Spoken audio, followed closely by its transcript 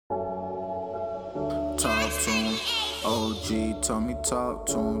to him. OG told me talk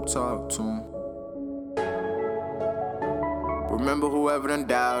to him, talk to him. Remember whoever done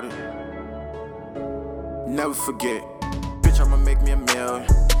doubted, never forget. Bitch, I'ma make me a million.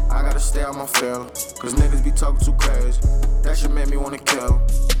 I gotta stay on my feelings, cause niggas be talking too crazy. That shit made me wanna kill him.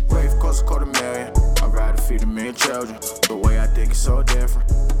 Rave costs $250,000. I'd rather feed 1,000,000 children. The way I think is so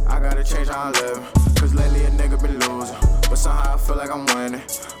different. I gotta change how I'm living, cause lately a nigga been losing, but somehow I feel like I'm winning.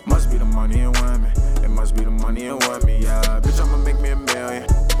 Must be the money and women. It must be the money and women, yeah. Bitch, I'ma make me a million,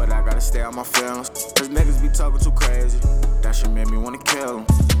 but I gotta stay on my feelings, cause niggas be talking too crazy. That shit made me wanna kill him.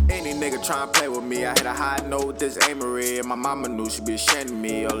 Any nigga tryna play with me, I hit a high note with this aimery, and my mama knew she'd be ashamed of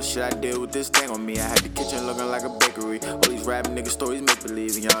me. All the shit I did with this thing on me, I had the kitchen looking like a bakery. All these rap nigga stories make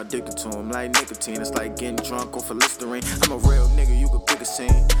believe, and y'all addicted to them like nicotine. It's like getting drunk off of Listerine. I'm a real nigga, you could pick a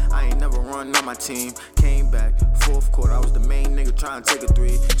scene. I ain't never run on my team. Came back, fourth quarter, I was the main nigga trying to take a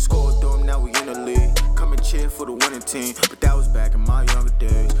three. Scored through him, now we in the league. Come and cheer for the winning team, but that was back in my younger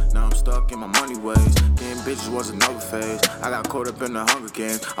days. Now I'm stuck in my money ways. Getting bitches was another phase. I got caught up in the Hunger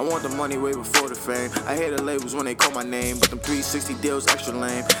Games. I want the money way before the fame. I hear the labels when they call my name, but them 360 deals extra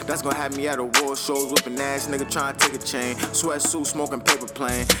lame. That's gonna have me at award shows whipping ass, nigga trying to take a chain. Sweatsuit, smoking paper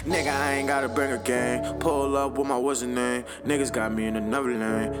plane. Nigga, I ain't gotta bring a gang. Pull up with my what's name. Niggas got me in another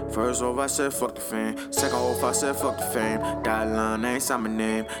lane. First off, I said fuck the fame. Second off, I said fuck the fame. Dotted line, I ain't signed my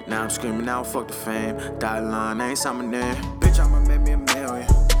name. Now I'm screaming out fuck the fame. Dotted line, I ain't signed my name. Bitch, I'ma make me a million.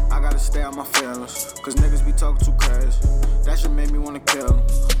 I gotta stay on my feelings, cause niggas be talking too crazy. That shit made me wanna kill him.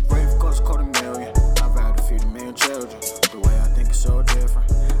 Rave costs $250,000. I'd rather feed 1,000,000 children. The way I think is so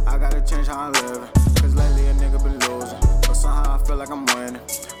different. I gotta change how I'm living,